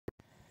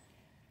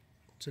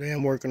Today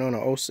I'm working on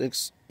an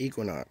 06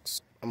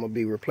 Equinox. I'm going to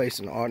be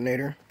replacing the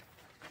alternator.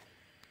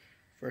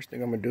 First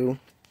thing I'm going to do,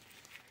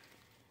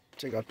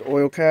 take out the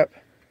oil cap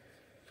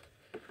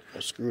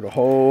and screw the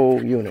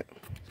whole unit.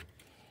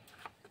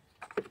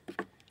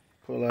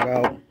 Pull that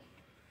out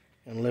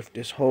and lift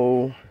this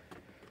whole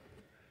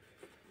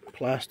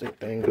plastic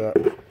thing up.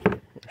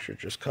 It should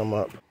just come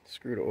up.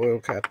 Screw the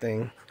oil cap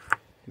thing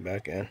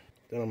back in.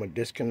 Then I'm going to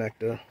disconnect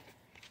the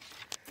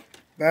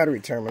battery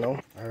terminal.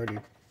 I already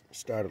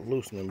started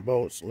loosening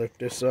bolts. Lift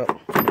this up.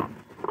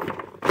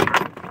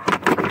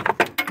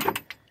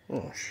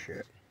 Oh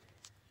shit.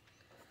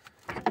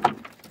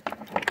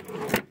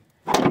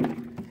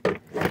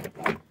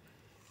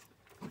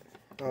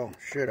 Oh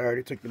shit, I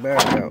already took the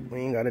battery out.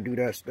 We ain't got to do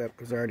that step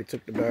because I already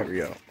took the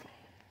battery out.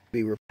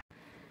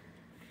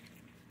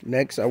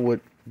 Next, I would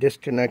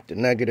disconnect the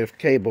negative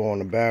cable on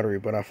the battery,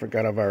 but I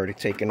forgot I've already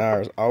taken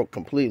ours out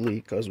completely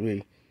because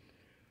we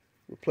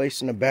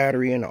replacing the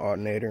battery in the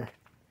alternator.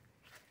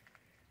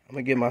 I'm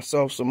going to give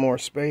myself some more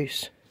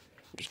space.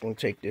 I'm just going to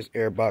take this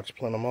air box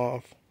plenum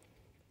off.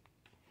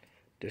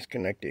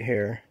 Disconnect it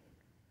here.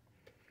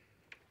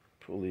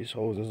 Pull these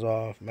hoses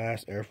off.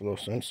 Mass airflow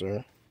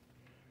sensor.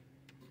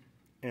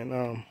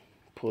 And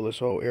pull this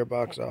whole air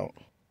box out.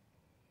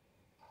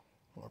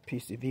 Or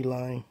PCV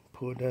line.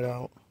 Pull that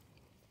out.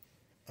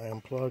 I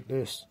unplugged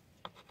this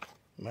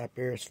map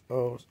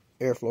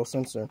airflow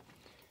sensor.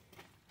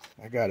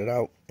 I got it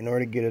out. In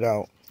order to get it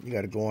out, you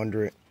got to go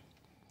under it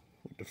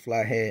with the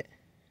flat head.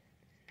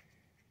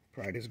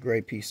 Pry this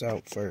gray piece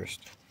out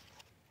first.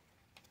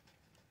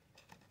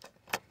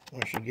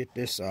 Once you get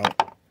this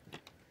out,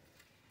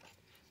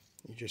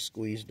 you just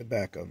squeeze the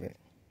back of it.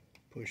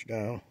 Push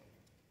down.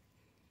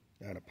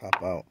 That'll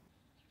pop out.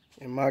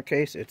 In my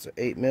case, it's an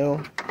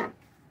 8mm.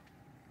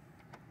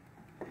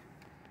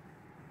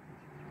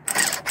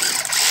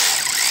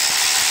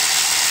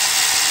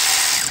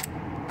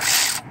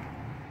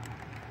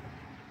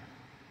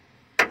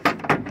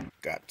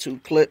 Got two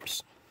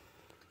clips.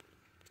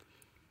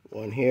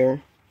 One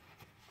here.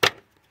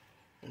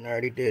 And I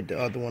already did the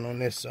other one on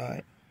this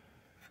side.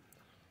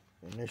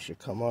 And this should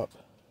come up,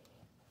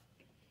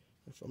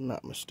 if I'm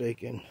not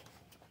mistaken.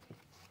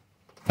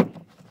 Come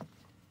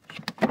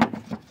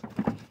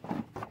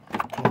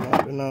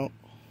up and out.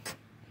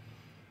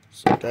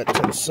 Set that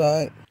to the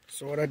side.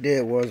 So what I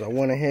did was I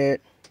went ahead,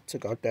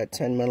 took out that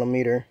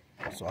 10mm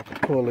so I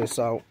could pull this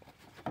out.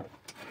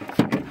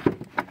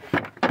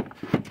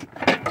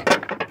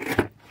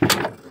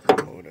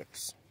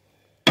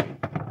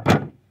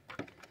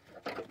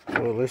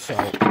 Pull this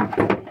out.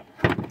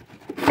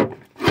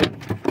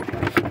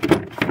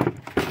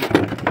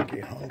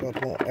 Get hung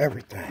up on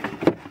everything.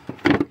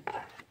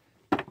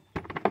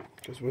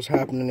 Because what's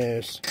happening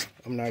is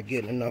I'm not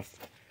getting enough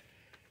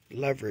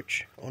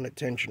leverage on the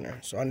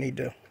tensioner. So I need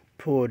to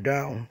pull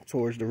down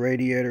towards the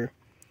radiator.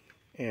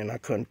 And I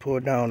couldn't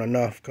pull down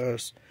enough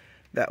because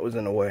that was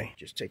in the way.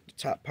 Just take the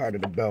top part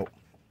of the belt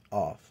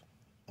off.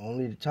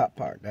 Only the top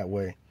part. That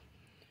way,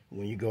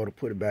 when you go to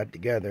put it back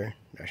together,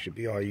 that should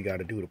be all you got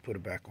to do to put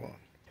it back on.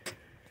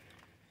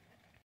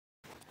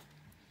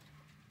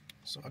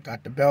 So I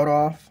got the belt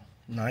off.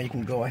 Now you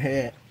can go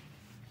ahead.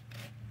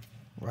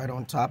 Right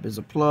on top is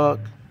a plug.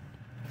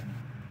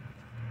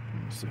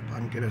 Let's see if I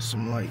can get us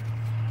some light.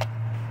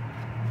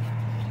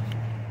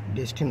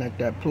 Disconnect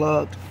that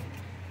plug.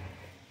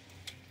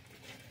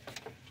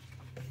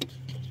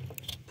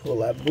 Pull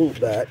that boot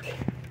back.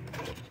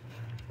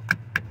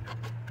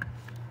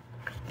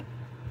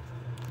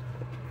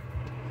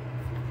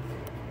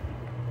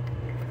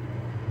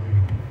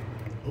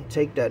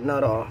 Take that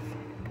nut off.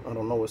 I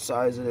don't know what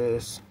size it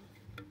is,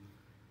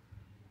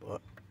 but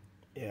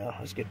yeah,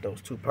 let's get those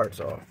two parts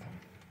off.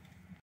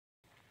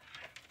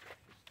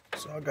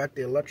 So I got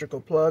the electrical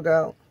plug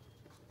out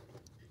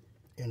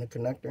and the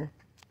connector.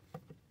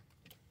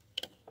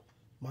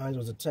 Mine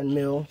was a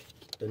 10mm,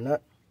 the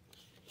nut.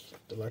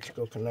 The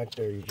electrical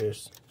connector, you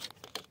just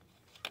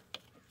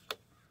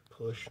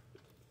push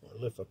or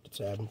lift up the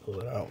tab and pull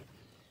it out.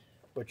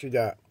 But you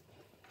got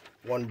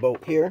one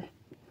bolt here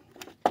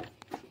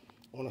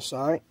on the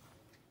side,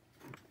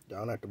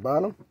 down at the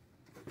bottom,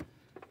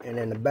 and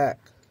in the back,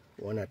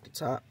 one at the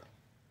top,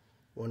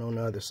 one on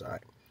the other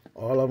side.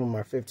 All of them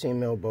are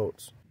 15mm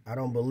bolts. I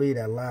don't believe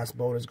that last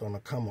bolt is going to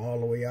come all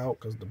the way out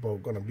because the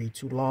bolt going to be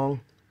too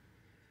long.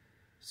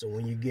 So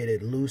when you get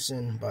it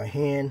loosened by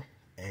hand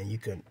and you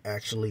can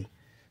actually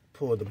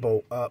pull the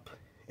bolt up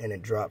and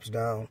it drops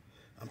down,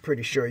 I'm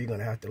pretty sure you're going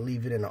to have to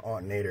leave it in the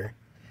alternator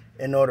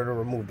in order to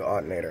remove the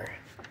alternator.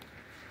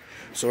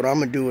 So what I'm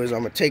going to do is I'm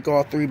going to take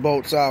all three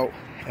bolts out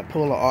and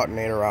pull the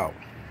alternator out.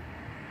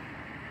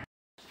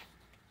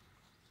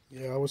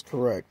 Yeah, I was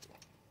correct.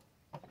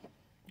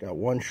 Got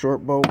one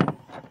short bolt.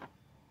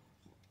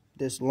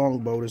 This long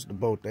bolt is the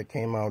bolt that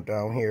came out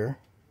down here.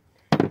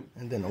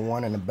 And then the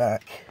one in the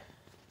back.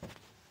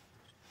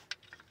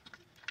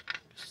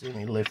 See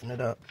me lifting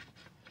it up.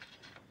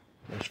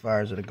 As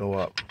far as it'll go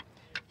up.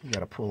 You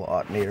got to pull the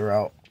alternator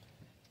out.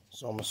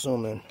 So I'm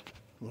assuming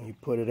when you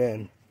put it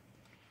in,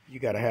 you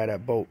gotta have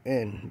that bolt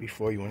in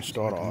before you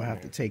install it. I have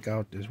to take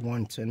out this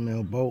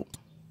 110mm bolt.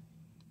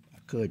 I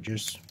could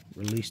just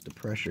release the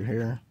pressure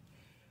here,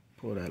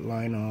 pull that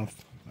line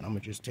off, but I'm gonna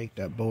just take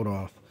that bolt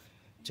off,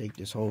 take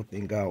this whole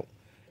thing out,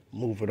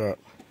 move it up,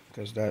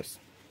 because that's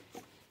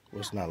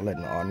what's not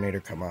letting the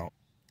alternator come out.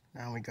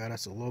 Now we got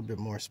us a little bit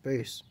more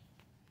space,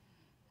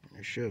 and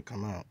it should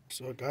come out.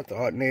 So I got the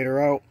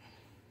alternator out.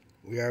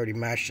 We already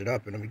matched it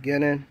up in the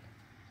beginning,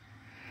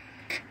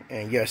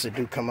 and yes, it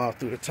do come out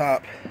through the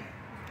top.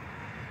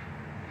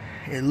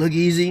 It look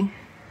easy.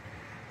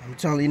 I'm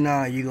telling you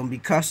now, you're gonna be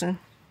cussing,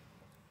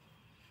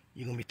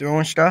 you're gonna be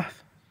throwing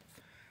stuff,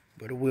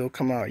 but it will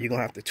come out. You're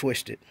gonna have to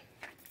twist it.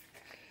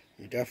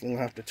 You definitely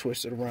gonna have to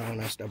twist it around.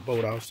 That's that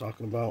bolt I was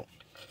talking about.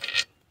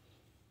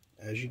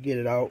 As you get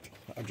it out,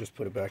 I'll just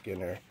put it back in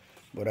there.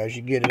 But as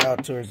you get it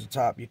out towards the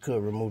top, you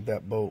could remove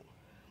that bolt.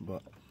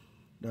 But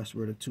that's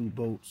where the two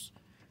bolts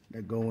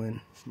that go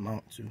in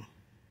mount to.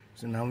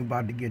 So now we're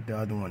about to get the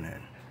other one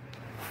in.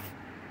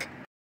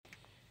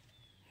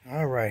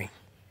 Alright,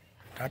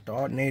 got the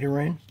alternator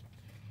in.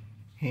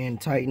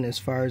 Hand tighten as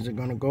far as it's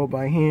gonna go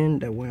by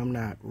hand. That way I'm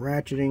not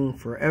ratcheting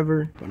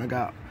forever. When I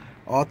got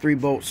all three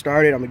bolts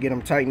started, I'm gonna get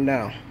them tightened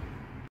down.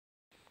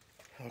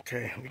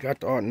 Okay, we got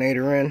the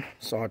alternator in,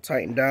 so I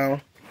tightened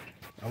down.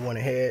 I went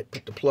ahead,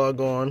 put the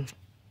plug on,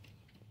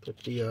 put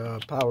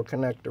the power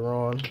connector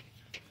on,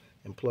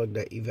 and plug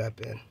that evap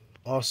in.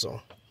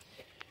 Also,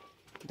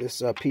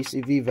 this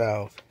PCV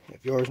valve,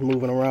 if yours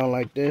moving around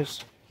like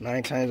this,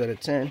 9 times out of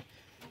 10,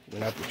 you're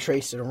gonna have to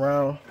trace it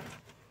around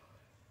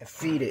and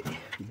feed it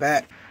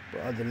back.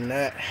 But other than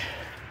that,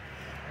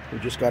 we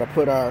just gotta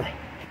put our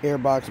air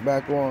box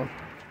back on,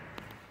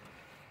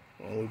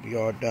 and we'll be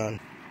all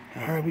done.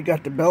 Alright, we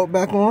got the belt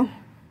back on.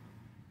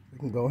 We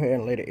can go ahead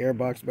and lay the air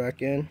box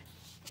back in.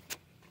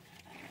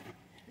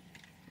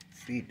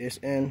 Feed this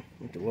in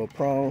with the little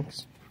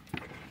prongs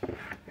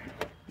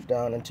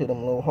down into them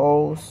little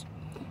holes.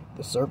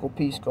 The circle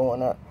piece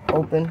going up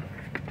open.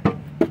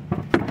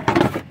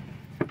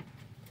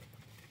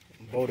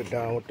 Bolt it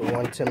down with the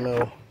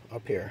 110mm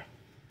up here.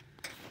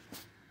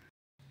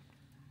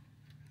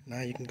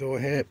 Now you can go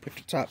ahead, put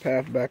the top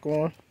half back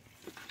on.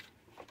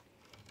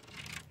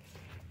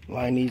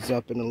 Line these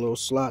up in the little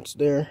slots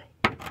there.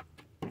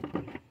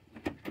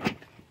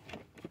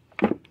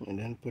 And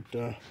then put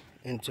the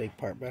intake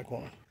part back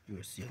on. You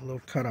will see a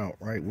little cutout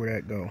right where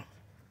that go.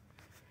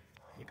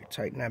 You can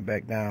tighten that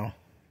back down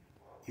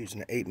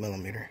using an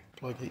 8mm.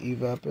 Plug the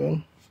evap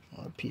in,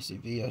 or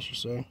PCV I should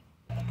say.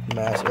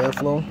 Mass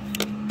airflow.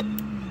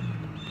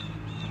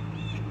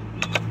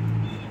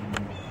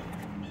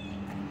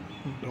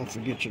 Don't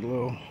forget your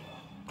little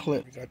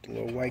clip. We got the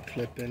little white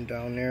clip in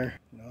down there.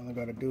 Now all I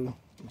gotta do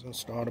is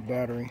install the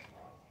battery.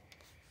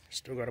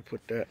 Still gotta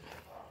put that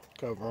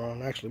cover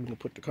on. Actually, we can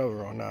put the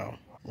cover on now.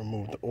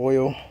 Remove the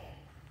oil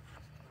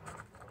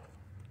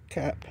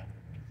cap.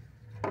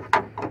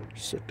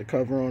 Sit the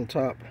cover on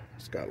top.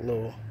 It's got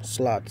little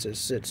slots it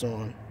sits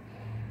on.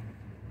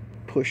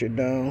 Push it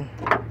down,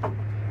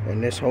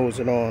 and this holds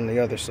it on the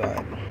other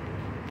side.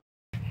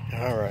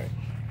 Alright,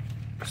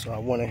 so I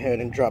went ahead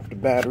and dropped the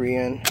battery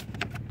in.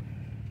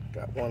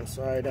 Got one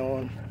side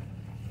on.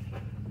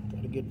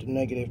 Gotta get the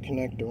negative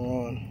connector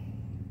on.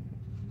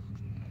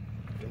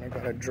 Then I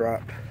gotta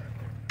drop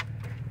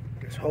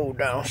this hold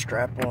down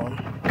strap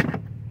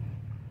on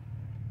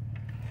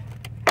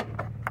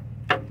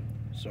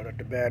so that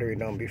the battery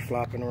don't be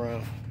flopping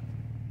around.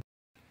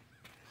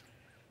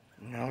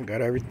 Now I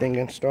got everything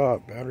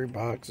installed. Battery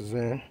box is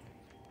in.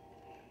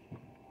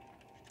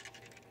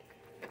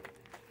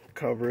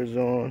 Cover is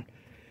on.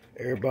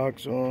 Air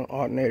box on.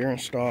 Alternator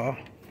installed.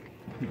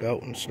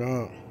 Belt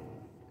installed.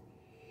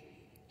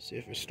 See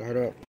if it start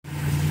up.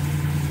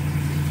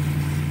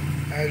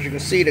 As you can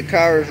see, the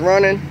car is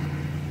running.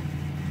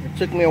 It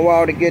took me a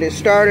while to get it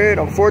started.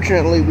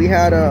 Unfortunately, we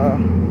had a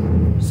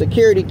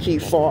security key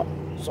fault,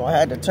 so I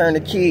had to turn the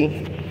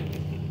key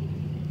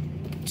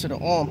to the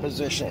on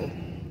position.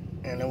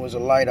 And there was a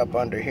light up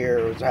under here.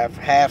 It was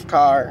half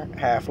car,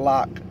 half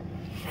lock.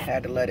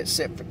 Had to let it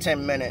sit for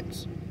 10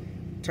 minutes.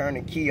 Turn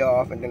the key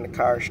off, and then the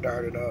car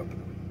started up.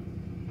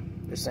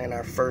 This ain't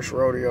our first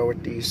rodeo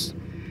with these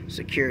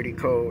security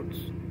codes,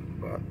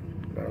 but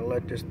gotta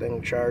let this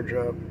thing charge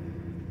up.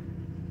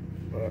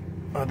 But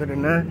other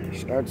than that, it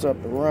starts up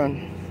and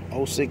run.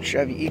 06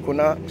 Chevy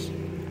Equinox.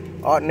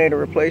 Alternator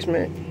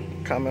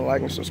replacement. Comment,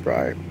 like, and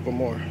subscribe for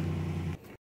more.